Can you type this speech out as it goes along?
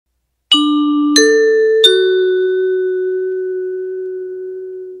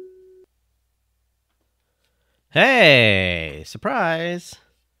Hey, surprise!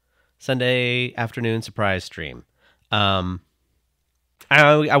 Sunday afternoon surprise stream. Um,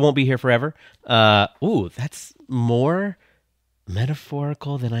 I won't be here forever. That's more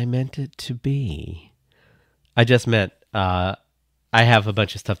metaphorical than I meant it to be. I just meant I have a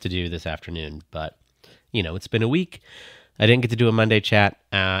bunch of stuff to do this afternoon, but it's been a week. I didn't get to do a Monday chat,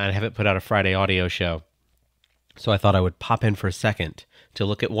 and I haven't put out a Friday audio show, so I thought I would pop in for a second to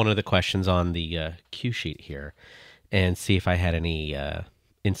look at one of the questions on the cue sheet here and see if I had any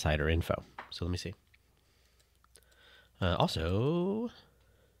insider info. So let me see.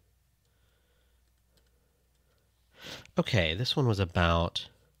 Okay, this one was about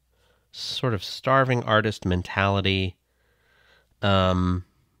sort of starving artist mentality. Let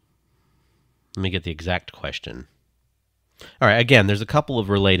me get the exact question. All right, again, there's a couple of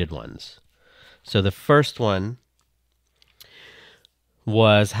related ones. So the first one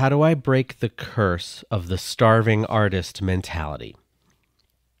was, how do I break the curse of the starving artist mentality?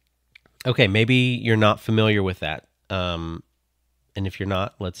 Okay, maybe you're not familiar with that. And if you're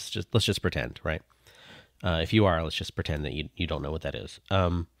not, let's just pretend, right? If you are, let's just pretend that you don't know what that is.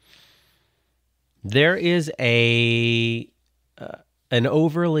 There is an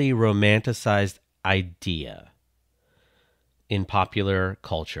overly romanticized idea in popular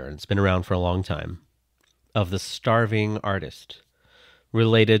culture, and it's been around for a long time, of the starving artist.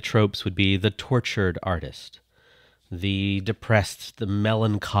 Related tropes would be the tortured artist, the depressed, the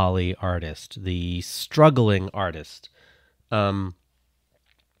melancholy artist, the struggling artist. A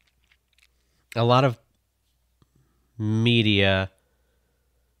lot of media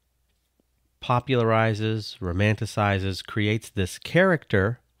popularizes, romanticizes, creates this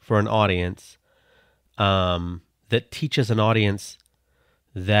character for an audience that teaches an audience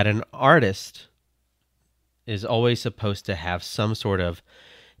that an artist is always supposed to have some sort of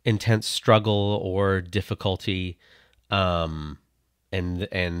intense struggle or difficulty, and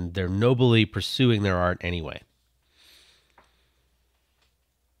they're nobly pursuing their art anyway.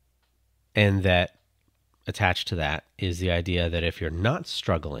 And that attached to that is the idea that if you're not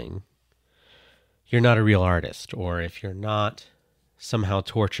struggling, you're not a real artist, or if you're not somehow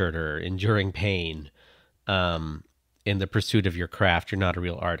tortured or enduring pain in the pursuit of your craft, you're not a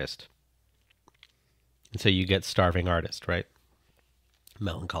real artist. And so you get starving artist, right?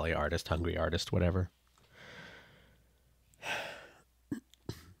 Melancholy artist, hungry artist, whatever.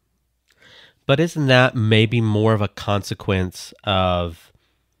 But isn't that maybe more of a consequence of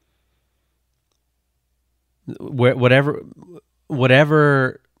whatever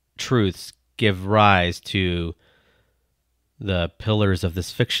truths give rise to the pillars of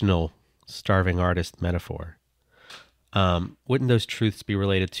this fictional starving artist metaphor? Wouldn't those truths be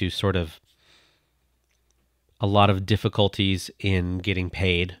related to sort of a lot of difficulties in getting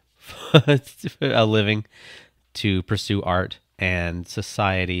paid a living to pursue art and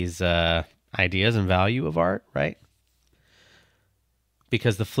society's ideas and value of art, right?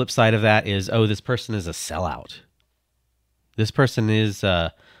 Because the flip side of that is, this person is a sellout. This person is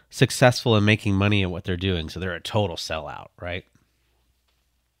successful in making money at what they're doing, so they're a total sellout, right?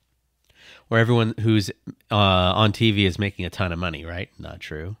 Where everyone who's on TV is making a ton of money, right? Not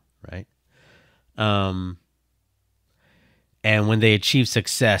true, right? And when they achieve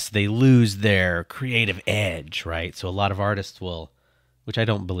success, they lose their creative edge, right? So a lot of artists will, which I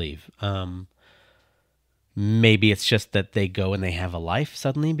don't believe, maybe it's just that they go and they have a life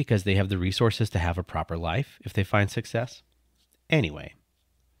suddenly because they have the resources to have a proper life if they find success. Anyway,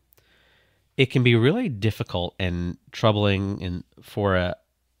 it can be really difficult and troubling for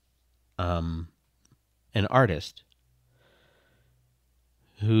an artist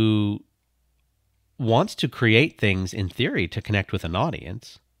who wants to create things in theory to connect with an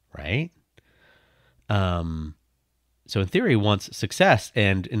audience, right? So in theory, wants success,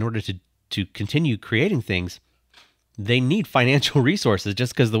 and in order to continue creating things, they need financial resources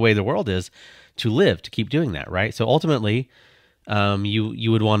just because the way the world is to live, to keep doing that, right? So ultimately,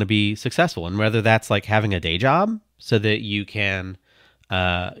 you would want to be successful, and whether that's like having a day job so that you can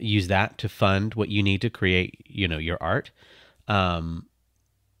use that to fund what you need to create, your art,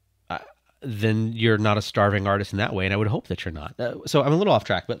 then you're not a starving artist in that way, and I would hope that you're not. So I'm a little off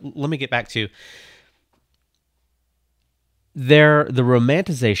track, but let me get back to the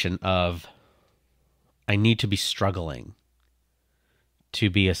romanticization of I need to be struggling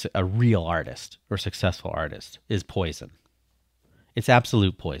to be a real artist or successful artist is poison. It's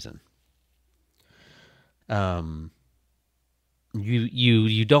absolute poison. You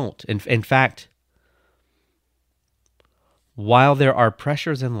don't. In fact, while there are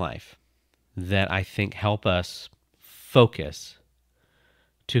pressures in life that I think help us focus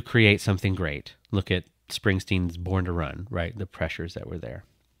to create something great. Look at Springsteen's Born to Run, right? The pressures that were there.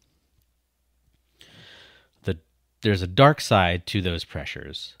 There's a dark side to those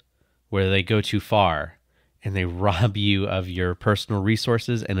pressures where they go too far and they rob you of your personal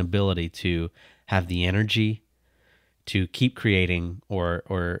resources and ability to have the energy to keep creating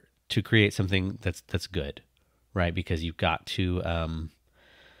or to create something that's good, right? Because you've got to I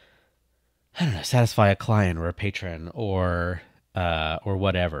don't know, satisfy a client or a patron or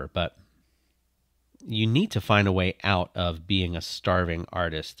whatever. But you need to find a way out of being a starving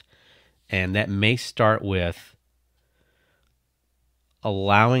artist, and that may start with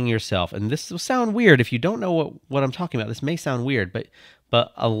allowing yourself, and this will sound weird if you don't know what I'm talking about. This may sound weird,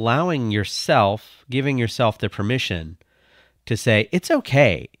 but allowing yourself, giving yourself the permission to say, it's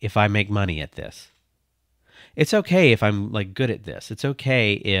okay if I make money at this. It's okay if I'm like good at this. It's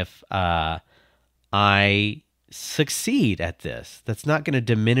okay if I succeed at this. That's not going to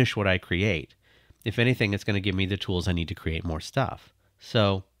diminish what I create. If anything, it's going to give me the tools I need to create more stuff.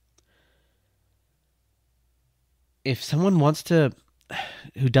 So if someone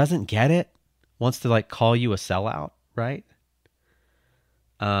who doesn't get it, wants to like call you a sellout, right?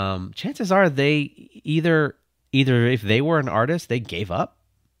 Chances are they either if they were an artist, they gave up.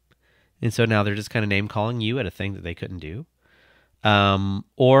 And so now they're just kind of name calling you at a thing that they couldn't do.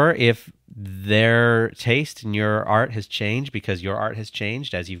 Or if their taste in your art has changed because your art has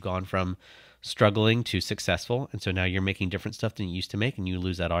changed as you've gone from struggling to successful. And so now you're making different stuff than you used to make and you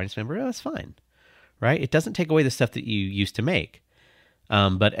lose that audience member. Oh, that's fine, right? It doesn't take away the stuff that you used to make.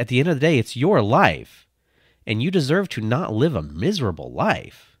 But at the end of the day, it's your life and you deserve to not live a miserable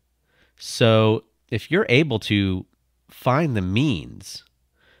life. So if you're able to find the means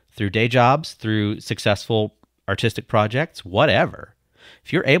through day jobs, through successful artistic projects, whatever,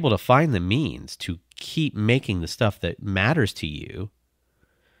 if you're able to find the means to keep making the stuff that matters to you,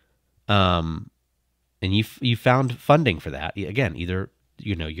 and you found funding for that, again, either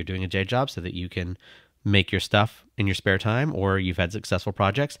you're doing a day job so that you can make your stuff in your spare time, or you've had successful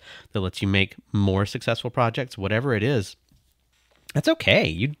projects that lets you make more successful projects, whatever it is, that's okay.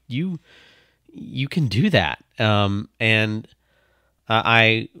 You can do that. And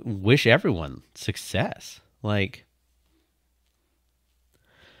I wish everyone success. Like,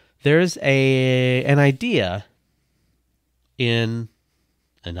 there's an idea in,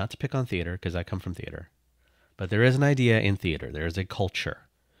 and not to pick on theater because I come from theater, but there is an idea in theater. There is a culture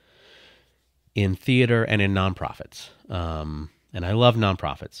in theater and in nonprofits. And I love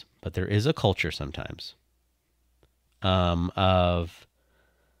nonprofits, but there is a culture sometimes of,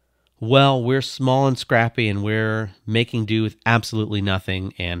 well, we're small and scrappy and we're making do with absolutely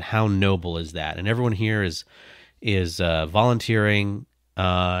nothing. And how noble is that? And everyone here is volunteering,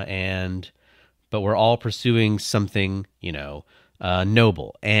 but we're all pursuing something,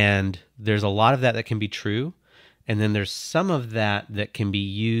 noble. And there's a lot of that can be true. And then there's some of that can be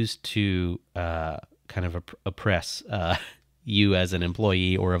used to kind of oppress you as an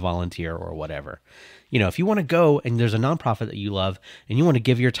employee or a volunteer or whatever. If you want to go and there's a nonprofit that you love and you want to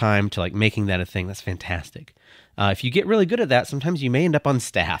give your time to like making that a thing, that's fantastic. If you get really good at that, sometimes you may end up on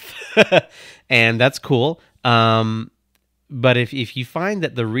staff and that's cool. But if you find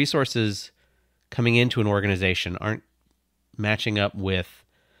that the resources coming into an organization aren't matching up with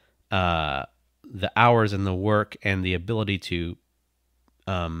the hours and the work and the ability to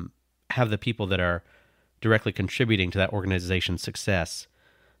have the people that are directly contributing to that organization's success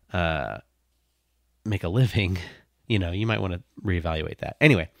make a living, you might want to reevaluate that.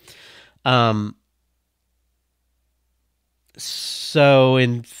 Anyway, so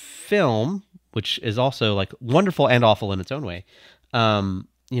in film, which is also like wonderful and awful in its own way,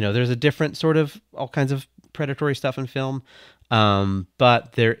 there's a different sort of all kinds of predatory stuff in film,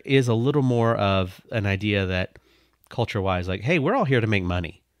 but there is a little more of an idea that culture-wise, like, hey, we're all here to make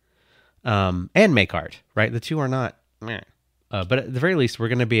money and make art, right? The two are not, but at the very least, we're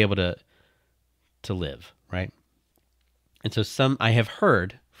going to be able to live, right? And so I have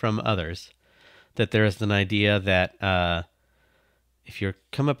heard from others that there is an idea that if you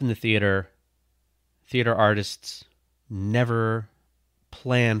come up in the theater artists never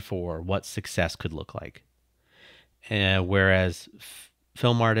plan for what success could look like. Whereas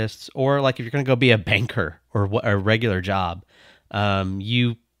film artists, or like if you're going to go be a banker or a regular job,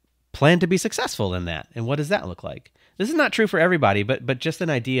 you plan to be successful in that. And what does that look like? This is not true for everybody, but just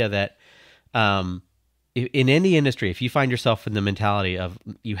an idea that in any industry, if you find yourself in the mentality of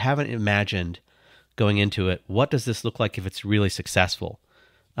you haven't imagined going into it, what does this look like if it's really successful?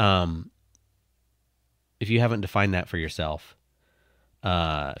 If you haven't defined that for yourself,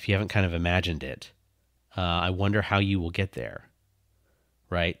 if you haven't kind of imagined it, I wonder how you will get there,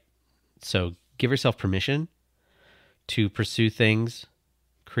 right? So give yourself permission to pursue things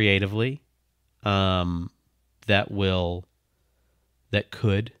creatively that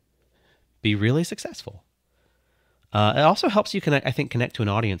could be really successful. It also helps you connect to an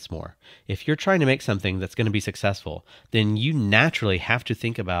audience more. If you're trying to make something that's going to be successful, then you naturally have to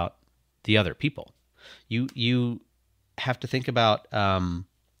think about the other people. You have to think about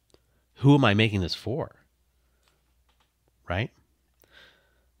who am I making this for, right?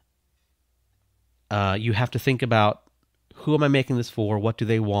 You have to think about who am I making this for? What do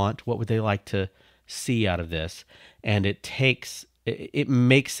they want? What would they like to see out of this? And it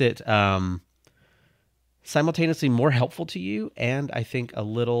makes it simultaneously more helpful to you, and I think a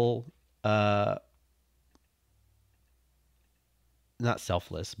little not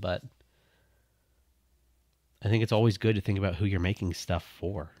selfless, but I think it's always good to think about who you're making stuff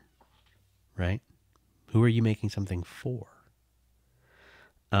for, right? Who are you making something for?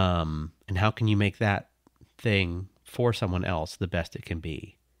 And how can you make that thing for someone else the best it can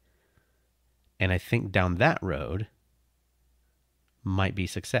be? And I think down that road might be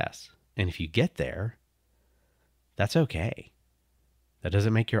success. And if you get there, that's okay. That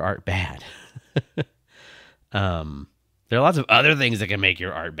doesn't make your art bad. There are lots of other things that can make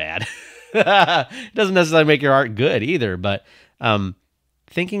your art bad. It doesn't necessarily make your art good either, but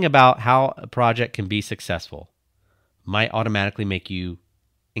thinking about how a project can be successful might automatically make you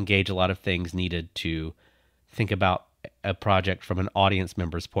engage a lot of things needed to think about a project from an audience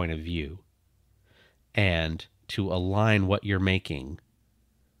member's point of view and to align what you're making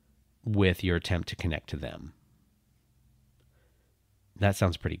with your attempt to connect to them. That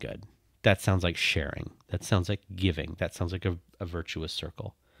sounds pretty good. That sounds like sharing. That sounds like giving. That sounds like a virtuous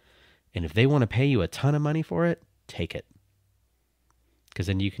circle. And if they want to pay you a ton of money for it, take it. Because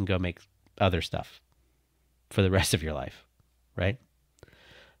then you can go make other stuff for the rest of your life, right?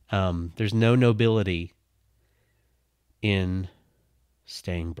 There's no nobility in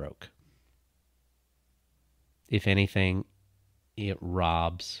staying broke. If anything, it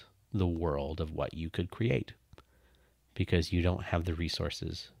robs the world of what you could create because you don't have the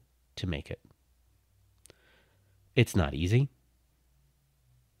resources to make it. It's not easy.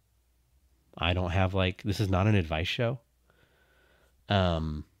 I don't have this is not an advice show.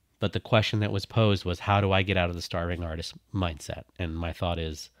 But the question that was posed was, how do I get out of the starving artist mindset? And my thought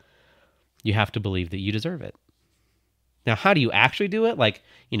is, you have to believe that you deserve it. Now, how do you actually do it?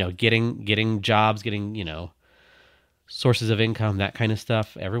 Getting jobs, getting, sources of income, that kind of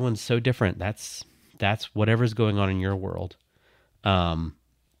stuff. Everyone's so different. That's whatever's going on in your world.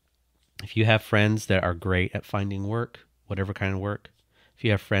 If you have friends that are great at finding work, whatever kind of work, if you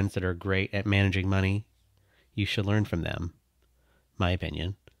have friends that are great at managing money, you should learn from them, my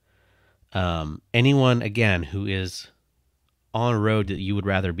opinion. Anyone, again, who is on a road that you would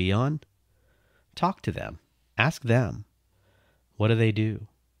rather be on, talk to them. Ask them. What do they do?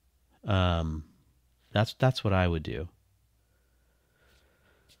 That's what I would do.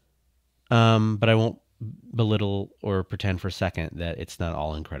 But I won't belittle or pretend for a second that it's not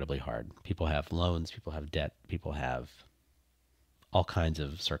all incredibly hard. People have loans, people have debt, people have all kinds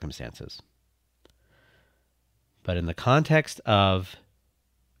of circumstances. But in the context of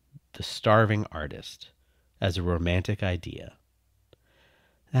the starving artist as a romantic idea,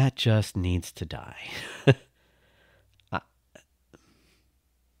 that just needs to die.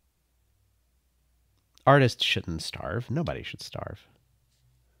 Artists shouldn't starve. Nobody should starve.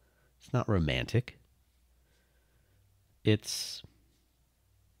 It's not romantic. It's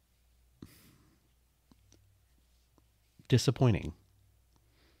disappointing.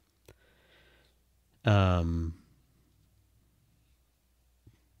 Yeah,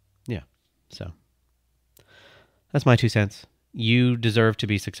 so that's my 2 cents. You deserve to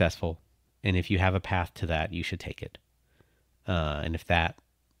be successful, and if you have a path to that, you should take it. And if that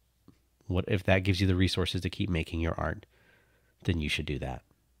gives you the resources to keep making your art, then you should do that.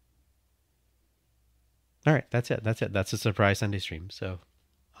 All right, that's it. That's a surprise Sunday stream. So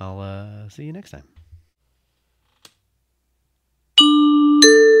I'll see you next time.